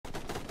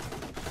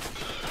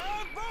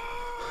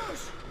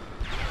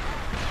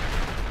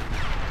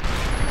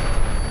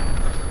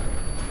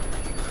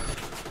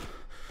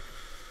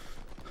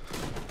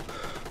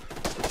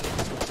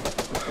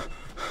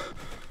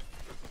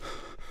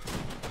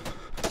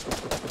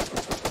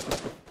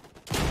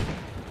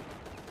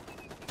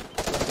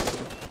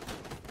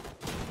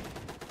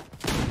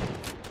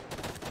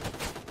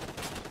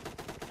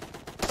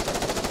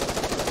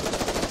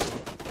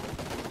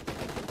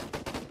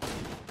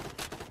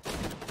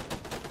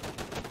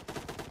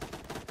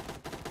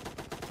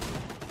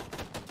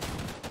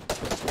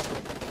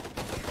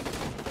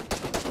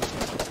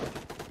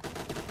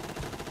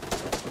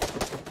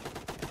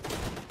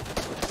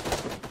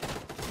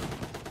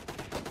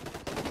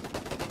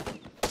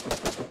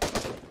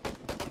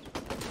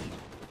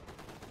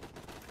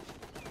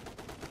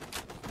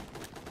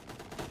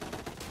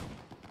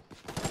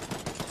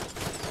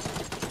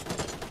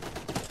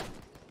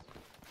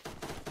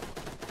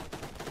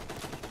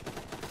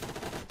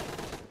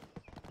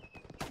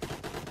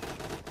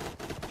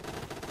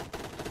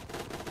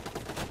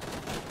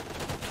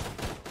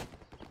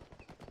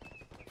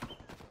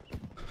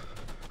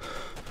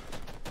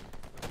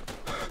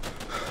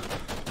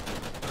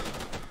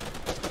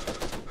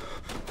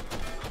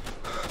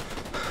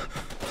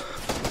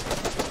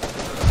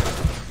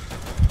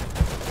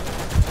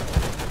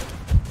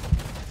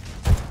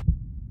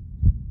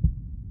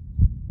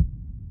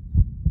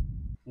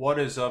What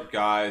is up,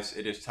 guys?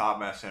 It is Top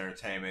Mess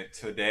Entertainment.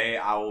 Today,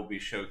 I will be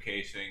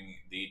showcasing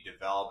the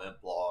development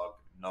blog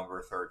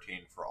number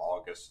 13 for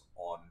August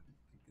on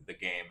the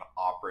game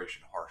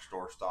Operation Harsh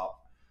Doorstop.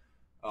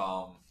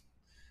 Um,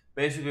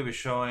 Basically, be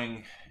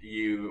showing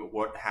you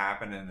what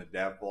happened in the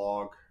dev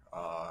blog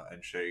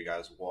and show you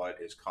guys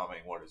what is coming,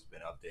 what has been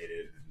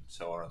updated, and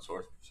so on and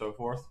so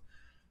forth.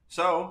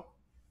 So,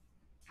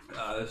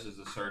 this is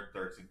the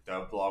 13th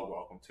dev blog.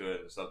 Welcome to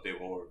it. This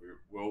update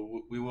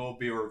we will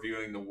be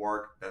reviewing the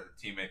work that the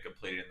teammate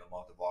completed in the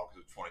month of August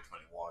of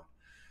 2021.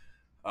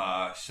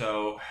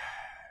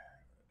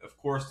 Of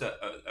course, the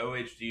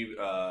OHD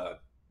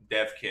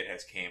dev kit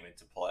has came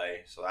into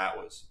play. So that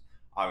was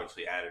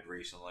obviously added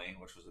recently,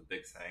 which was a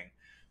big thing.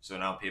 So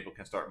now people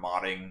can start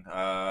modding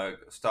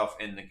stuff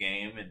in the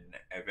game and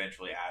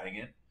eventually adding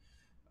it.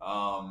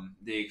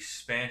 The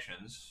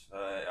expansions,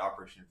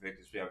 Operation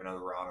Invictus, we have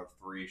another round of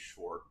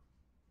three-shot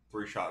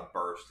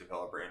burst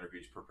developer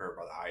interviews prepared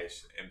by the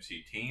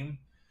ISMC team.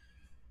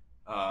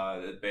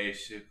 That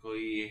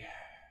basically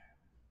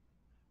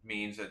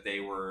means that they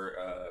were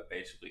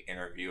basically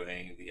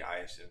interviewing the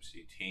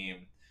ISMC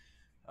team,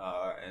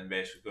 and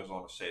basically goes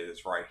on to say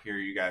this right here.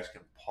 You guys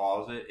can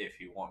pause it if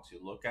you want to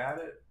look at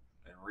it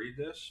and read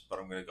this, but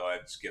I'm going to go ahead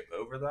and skip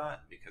over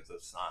that because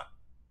it's not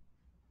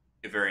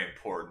very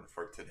important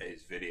for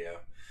today's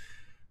video.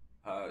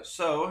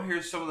 So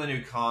here's some of the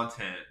new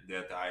content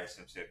that the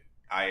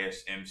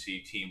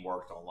ISMC team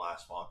worked on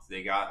last month.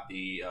 They got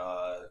the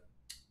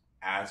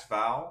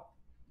ASVAL,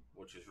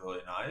 which is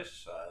really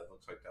nice. It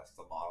looks like that's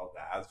the model of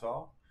the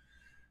ASVAL.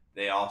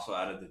 They also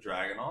added the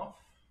Dragonoff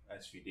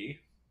SVD.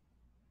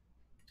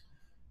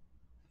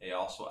 They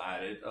also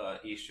added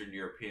Eastern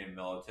European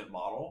militant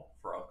model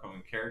for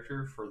upcoming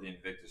character for the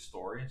Invictus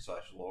story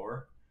 /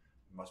 lore.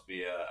 It must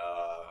be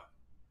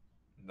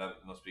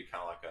that must be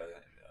kind of like a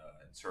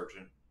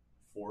insurgent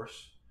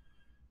force.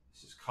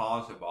 This is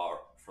concept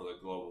art for the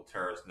global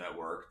terrorist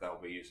network that will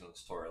be used in the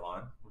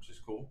storyline, which is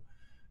cool.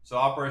 So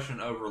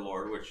Operation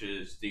Overlord, which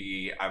is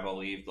I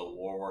believe the World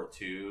War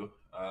II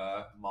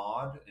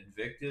mod.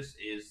 Invictus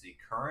is the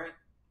current.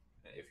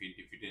 If you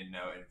didn't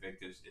know,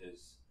 Invictus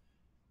is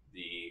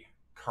the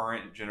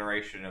current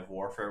generation of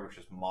warfare, which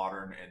is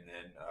modern, and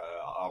then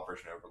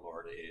Operation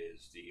Overlord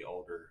is the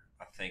older.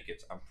 I'm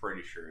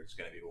pretty sure it's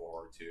going to be World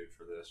War II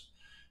for this.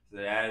 So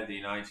they added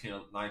the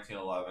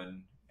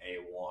 1911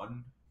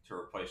 A1 to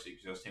replace the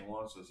existing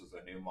one. So this is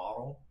a new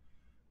model.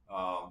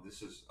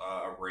 This is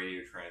a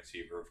radio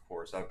transceiver, of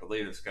course. I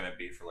believe it's going to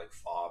be for like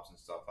fobs and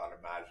stuff, I'd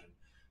imagine.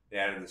 They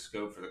added the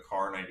scope for the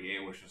Car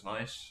 98, which is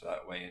nice.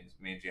 That way it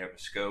means you have a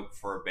scope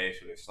for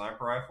basically a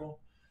sniper rifle.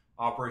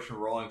 Operation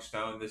Rolling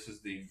Stone, this is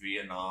the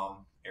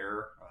Vietnam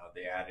era.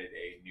 They added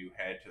a new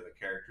head to the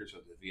characters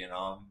of the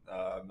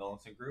Vietnamese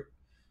militant group.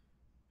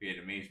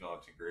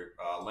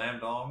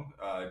 Lamdong,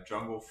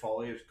 jungle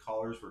foliage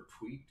colors were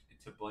tweaked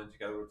to blend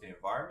together with the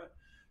environment.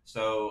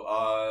 So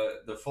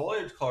the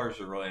foliage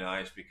colors are really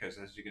nice because,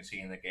 as you can see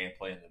in the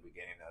gameplay in the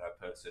beginning that I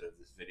posted of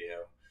this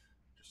video,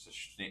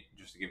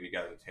 just to give you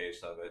guys a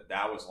taste of it,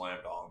 that was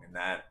Lamdong, and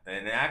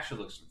it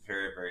actually looks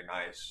very, very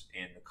nice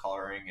in the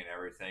coloring and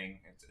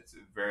everything. It's a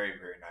very,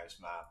 very nice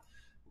map.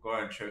 We'll go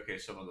ahead and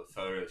showcase some of the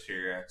photos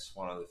here. That's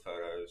one of the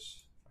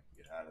photos. If I can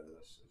get out of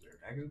this, is there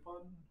an exit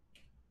button?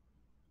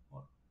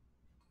 What?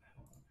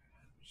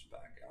 Just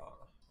back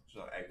out. There's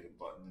no exit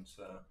button,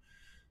 so I'm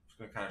just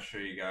gonna kind of show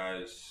you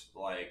guys,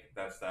 like,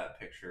 that's that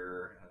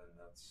picture, and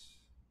that's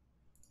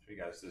show you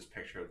guys this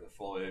picture of the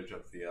foliage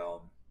of the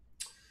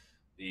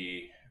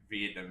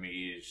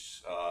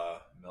Vietnamese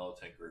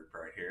militant group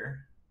right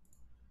here.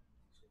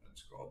 So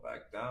let's scroll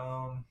back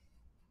down.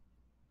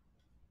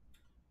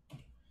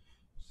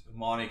 So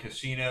Monte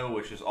Casino,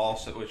 which is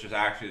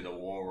actually the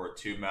World War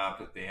II map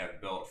that they have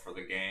built for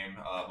the game.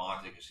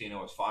 Monte Casino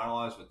was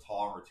finalized with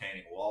tall and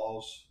retaining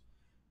walls.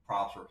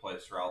 Props were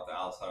placed throughout the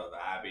outside of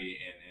the Abbey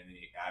and in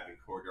the Abbey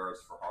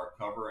courtyards for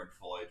hardcover, and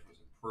foliage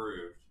was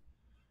improved.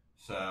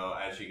 So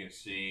as you can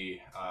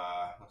see,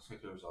 looks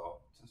like there's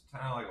it's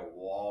kind of like a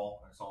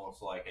wall. It's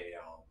almost like a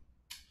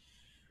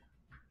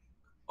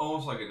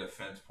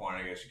defense point,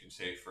 I guess you can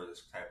say, for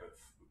this type of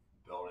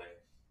building,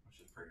 which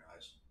is pretty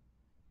nice.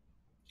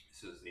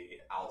 This is the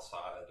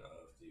outside of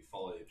the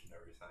foliage and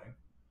everything.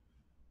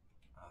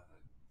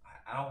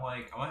 I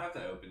might have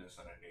to open this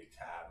on a new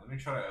tab. Let me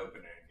try to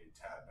open it in a new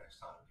tab next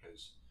time,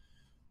 because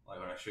like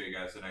when I show you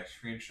guys the next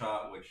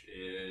screenshot, which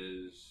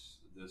is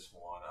this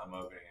one, I'm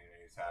opening a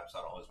new tab so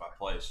I don't lose my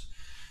place.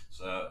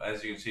 So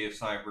as you can see, a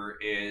sniper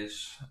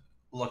is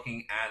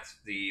looking at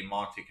the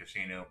Monte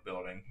Casino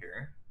building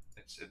here.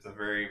 It's a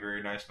very,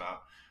 very nice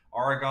map.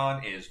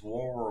 Oregon is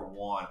World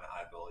War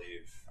I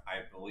believe.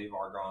 I believe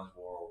Oregon is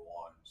World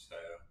War I. So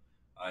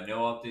no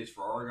updates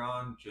for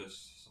Oregon,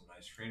 just some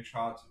nice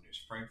screenshots of new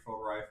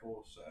Springfield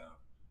rifle. So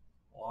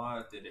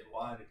why did it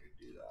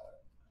do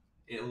that?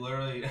 It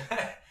literally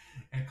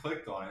and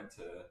clicked on it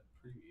to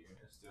preview,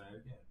 and it's doing it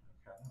again.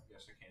 Okay, I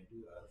guess I can't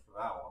do that for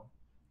that one,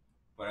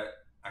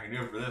 but I can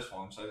do it for this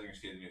one. So as you can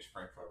see, the new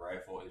Springfield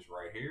rifle is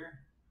right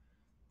here.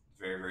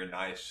 Very, very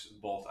nice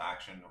bolt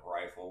action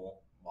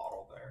rifle.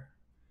 model there.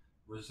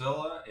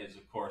 Rosilla is,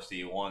 of course,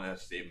 the one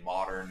that's the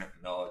modern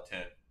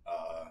militant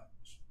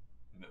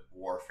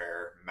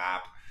warfare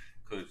map,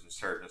 includes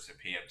insurgents and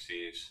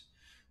PMCs.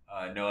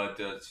 No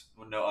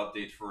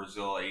updates for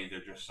Rosilla either.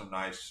 Just some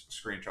nice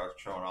screenshots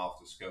showing off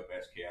the scope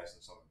SKS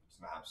and some of its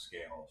map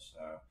scales.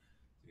 So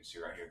you can see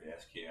right here the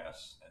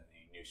SKS and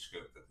the new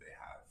scope that they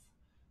have.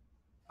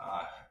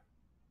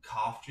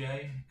 Kofji,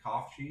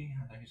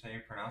 I think is how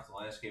you pronounce the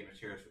landscape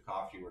materials for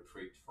Kofji were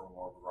tweaked for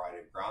more variety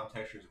of ground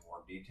textures and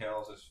more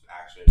details. This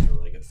actually is a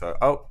really good photo.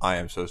 Oh, I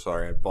am so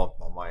sorry. I bumped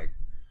my mic.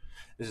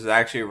 This is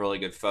actually a really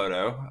good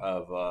photo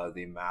of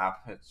the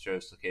map. It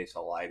shows the case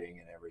of lighting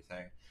and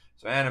everything.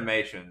 So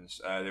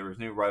animations, there was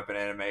new weapon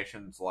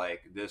animations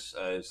like this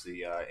is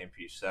the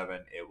MP7.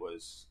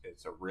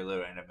 It's a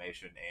reload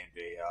animation and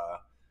a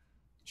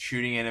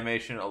shooting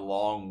animation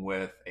along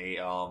with a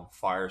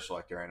fire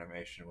selector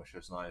animation, which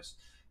is nice.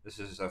 This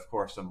is, of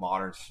course, a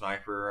modern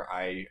sniper.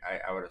 I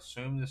would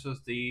assume this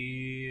is the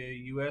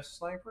U.S.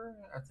 sniper.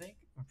 I think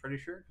I'm pretty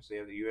sure because they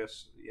have the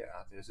U.S.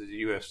 Yeah, this is a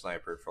U.S.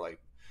 sniper for like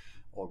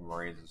old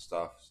Marines and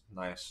stuff.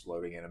 Nice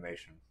loading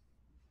animation.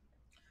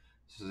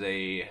 This is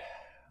a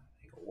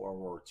World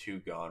War II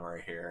gun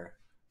right here.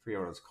 I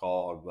forget what it's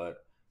called, but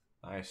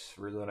nice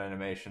reload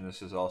animation.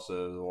 This is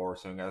also the War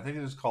II gun. I think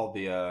this is called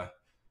the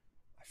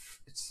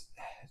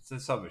it's a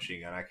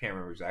submachine gun. I can't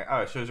remember exactly.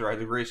 Oh, it shows right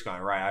the grease gun.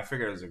 Right, I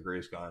figured it was a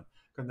grease gun.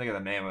 Couldn't think of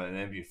the name of it.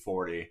 An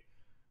MP40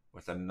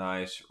 with a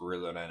nice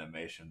reload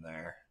animation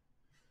there.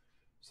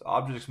 So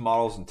objects,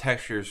 models, and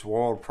textures,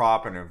 world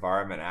prop and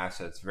environment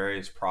assets.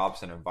 Various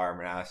props and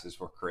environment assets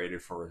were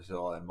created for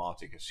Rosilla and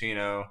Monte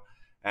Cassino.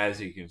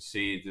 As you can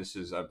see, this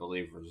is, I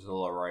believe,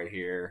 Rosilla right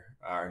here.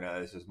 Or no,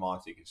 this is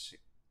Monte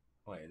Cassino.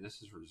 Wait,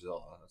 this is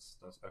Rosilla.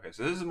 That's okay.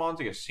 So this is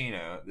Monte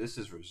Cassino. This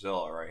is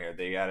Rosilla right here.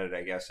 They added,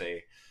 I guess,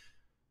 a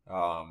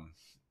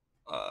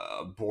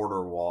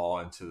border wall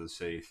into the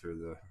city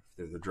through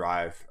the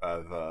drive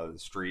of the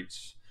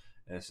streets.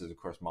 And this is, of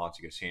course,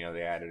 Monte Cassino.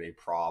 They added a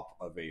prop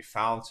of a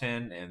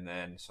fountain and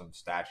then some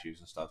statues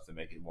and stuff to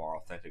make it more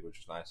authentic, which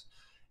is nice.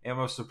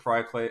 Ammo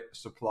supply crate.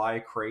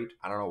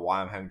 I don't know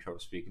why I'm having trouble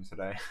speaking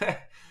today.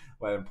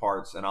 Weapon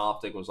parts. An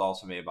optic was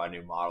also made by a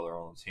new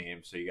modeler on the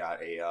team. So you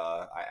got a,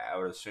 I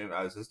would assume,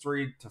 it's a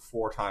 3 to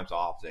 4 times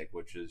optic,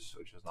 which is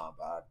not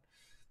bad.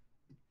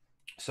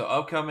 So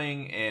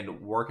upcoming and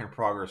work in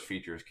progress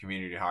features,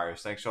 community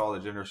hires. Thanks to all the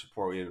generous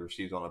support we have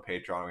received on the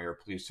Patreon. We are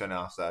pleased to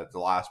announce that the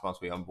last month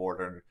we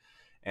onboarded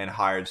and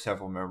hired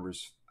several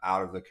members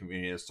out of the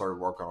community that started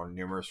working on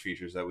numerous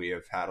features that we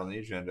have had on the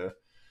agenda,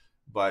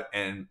 but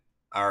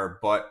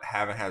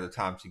haven't had the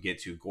time to get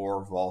to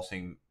gore,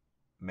 vaulting,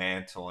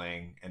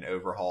 mantling, and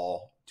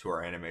overhaul to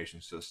our animation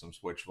systems,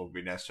 which will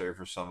be necessary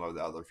for some of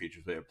the other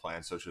features we have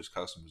planned, such as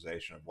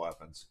customization of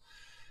weapons.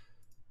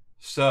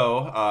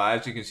 So,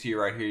 as you can see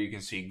right here, you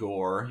can see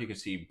gore. You can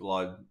see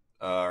blood,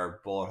 or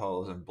bullet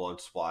holes and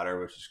blood splatter,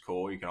 which is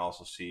cool. You can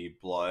also see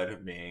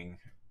blood being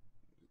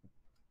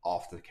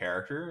off the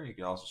character. You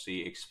can also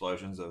see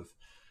explosions of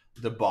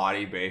the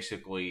body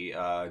basically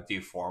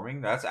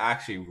deforming. That's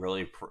actually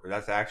really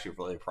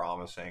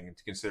promising,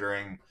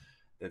 considering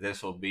that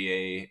this will be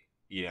a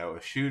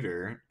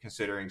shooter.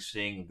 Considering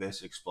seeing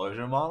this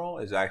explosion model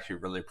is actually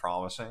really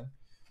promising.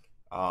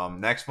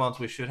 Next month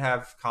we should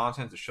have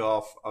content to show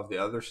off of the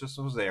other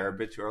systems. They are a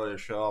bit too early to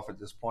show off at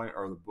this point,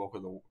 or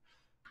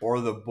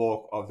the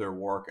bulk of their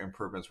work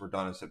improvements were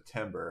done in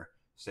September.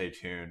 Stay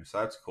tuned. So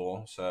that's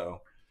cool.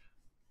 So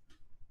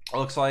it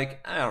looks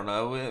like, I don't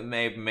know, it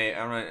may I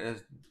don't know,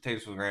 take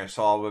this with a grain of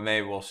salt, but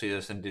maybe we'll see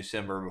this in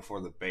December before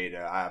the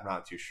beta. I'm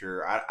not too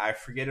sure. I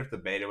forget if the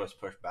beta was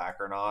pushed back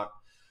or not,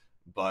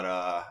 but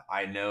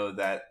I know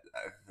that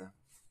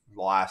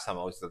the last time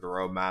I looked at the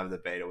roadmap, the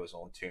beta was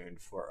on tune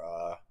for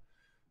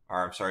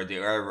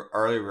the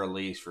early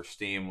release for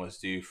Steam was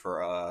due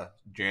for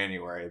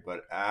January,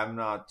 but I'm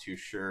not too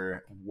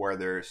sure where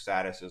their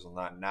status is on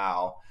that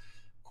now.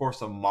 Of course,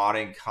 the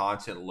modding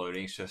content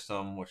loading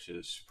system, which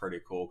is pretty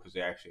cool because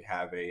they actually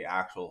have a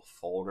actual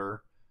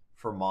folder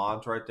for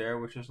mods right there,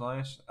 which is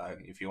nice.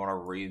 If you want to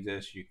read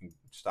this, you can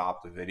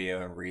stop the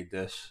video and read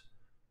this.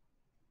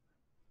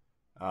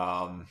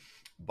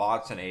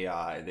 Bots and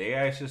AI. The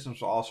AI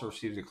systems also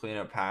received a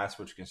cleanup patch,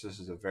 which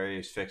consists of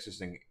various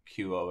fixes and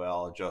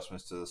QoL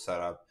adjustments to the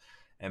setup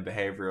and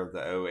behavior of the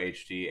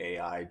OHD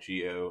AI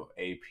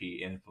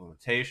GOAP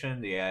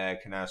implementation. The AI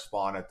can now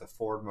spawn at the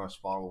forwardmost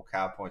spawnable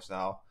cap points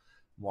now.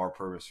 More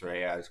improvements for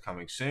AI is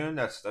coming soon.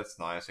 That's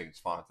nice. They can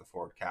spawn at the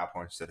forward cap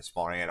points instead of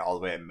spawning it all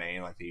the way at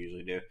main like they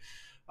usually do.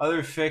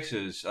 Other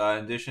fixes.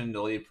 In addition,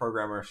 the lead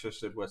programmer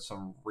assisted with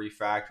some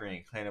refactoring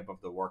and cleanup of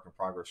the work in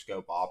progress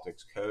scope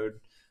optics code,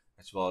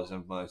 as well as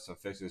implement some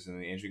fixes in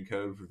the engine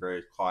code for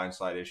various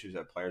client-side issues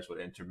that players would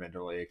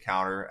intermittently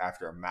encounter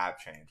after a map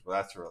change. Well,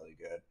 that's really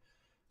good.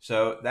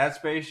 So that's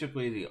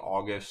basically the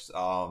August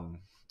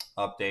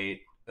update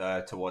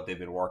to what they've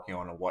been working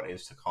on and what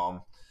is to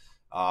come.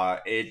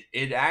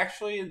 It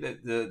actually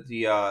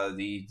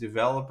the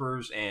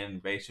developers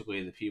and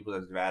basically the people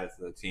that have added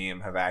to the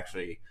team have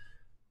actually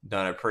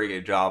done a pretty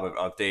good job of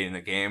updating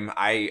the game.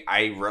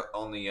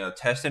 On the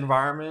test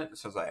environment,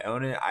 since I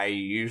own it, I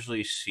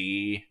usually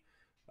see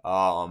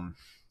um,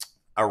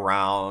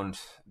 around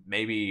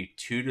maybe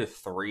 2 to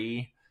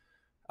 3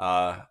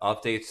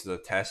 updates to the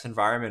test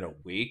environment a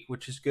week,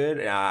 which is good.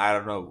 And I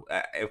don't know,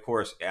 of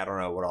course, I don't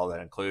know what all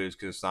that includes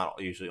because it's not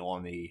usually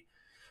on the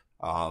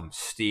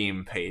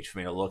Steam page for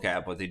me to look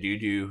at, but they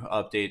do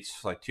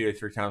updates like 2 to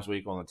 3 times a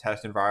week on the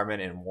test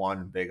environment and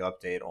one big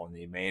update on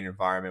the main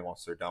environment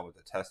once they're done with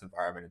the test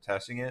environment and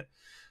testing it.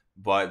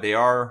 But they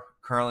are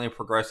currently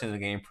progressing the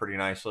game pretty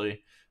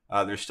nicely.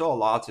 There's still a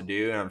lot to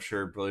do, and I'm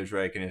sure Billy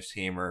Drake and his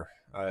team are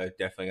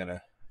definitely going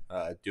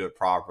to do it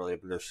properly,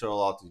 but there's still a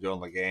lot to do in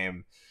the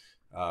game,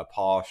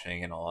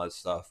 polishing and all that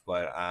stuff.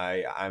 But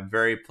I'm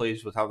very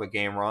pleased with how the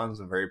game runs.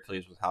 I'm very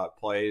pleased with how it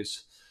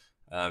plays.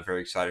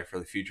 Very excited for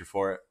the future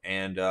for it.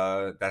 And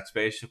that's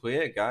basically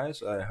it,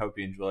 guys. I hope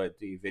you enjoyed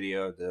the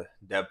video, the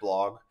dev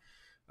blog.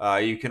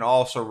 You can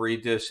also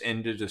read this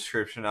in the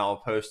description. I'll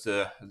post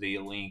the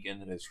link in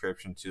the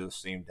description to the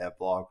Steam dev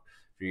blog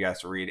for you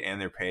guys to read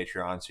and their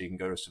Patreon, so you can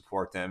go to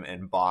support them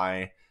and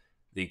buy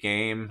the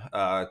game.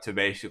 To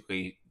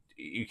basically,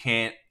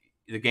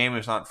 the game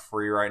is not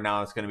free right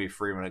now. It's going to be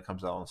free when it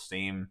comes out on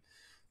Steam.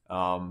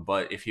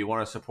 But if you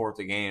want to support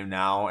the game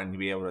now and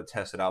be able to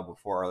test it out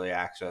before early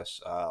access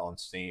on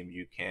Steam,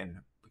 you can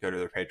go to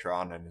their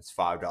Patreon, and it's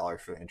 $5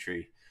 for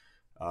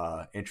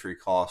entry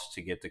cost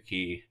to get the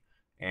key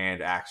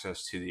and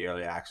access to the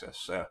early access.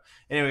 So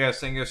anyway, guys,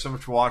 thank you guys so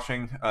much for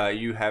watching.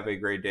 You have a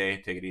great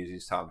day. Take it easy.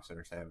 It's Thomas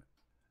Entertainment.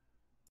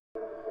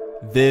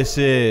 This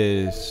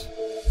is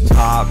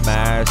Top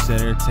Mass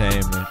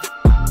Entertainment.